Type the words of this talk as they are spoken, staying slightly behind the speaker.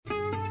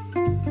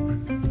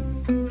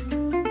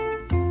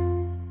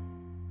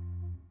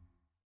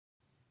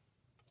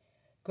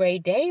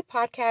Great day,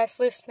 podcast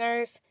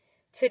listeners.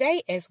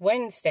 Today is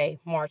Wednesday,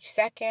 March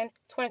 2nd,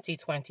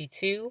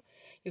 2022.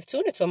 You've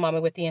tuned into a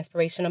moment with the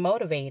inspirational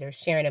motivator,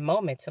 sharing a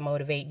moment to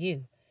motivate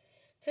you.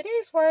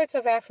 Today's words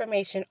of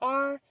affirmation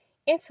are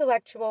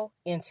intellectual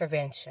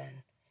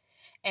intervention.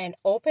 An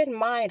open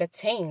mind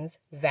attains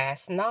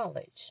vast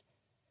knowledge.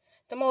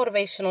 The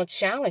motivational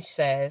challenge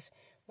says,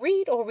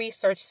 read or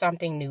research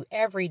something new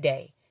every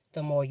day.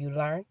 The more you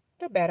learn,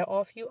 the better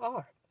off you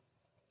are.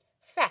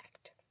 Fact.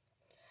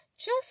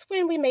 Just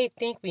when we may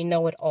think we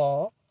know it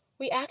all,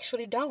 we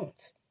actually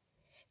don't.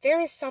 There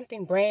is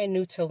something brand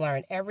new to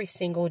learn every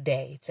single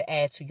day to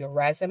add to your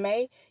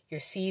resume, your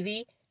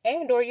CV,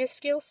 and/or your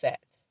skill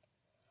sets.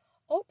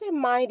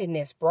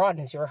 Open-mindedness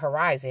broadens your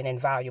horizon in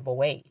valuable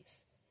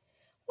ways.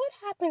 What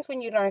happens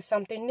when you learn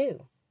something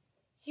new?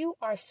 You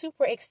are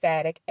super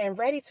ecstatic and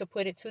ready to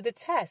put it to the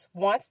test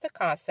once the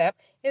concept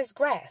is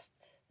grasped,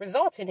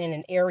 resulting in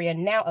an area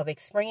now of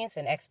experience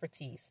and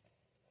expertise.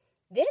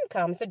 Then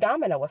comes the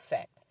domino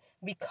effect.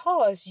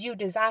 Because you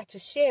desire to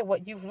share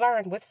what you've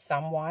learned with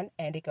someone,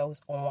 and it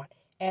goes on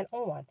and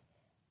on.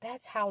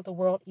 That's how the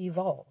world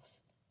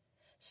evolves.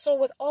 So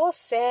with all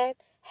said,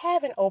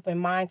 have an open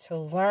mind to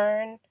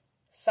learn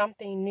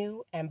something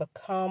new and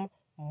become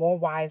more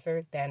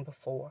wiser than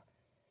before.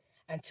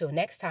 Until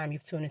next time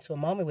you've tuned into a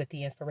moment with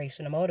the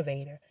inspirational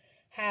motivator,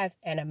 have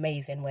an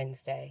amazing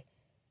Wednesday.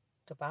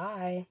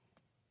 Goodbye.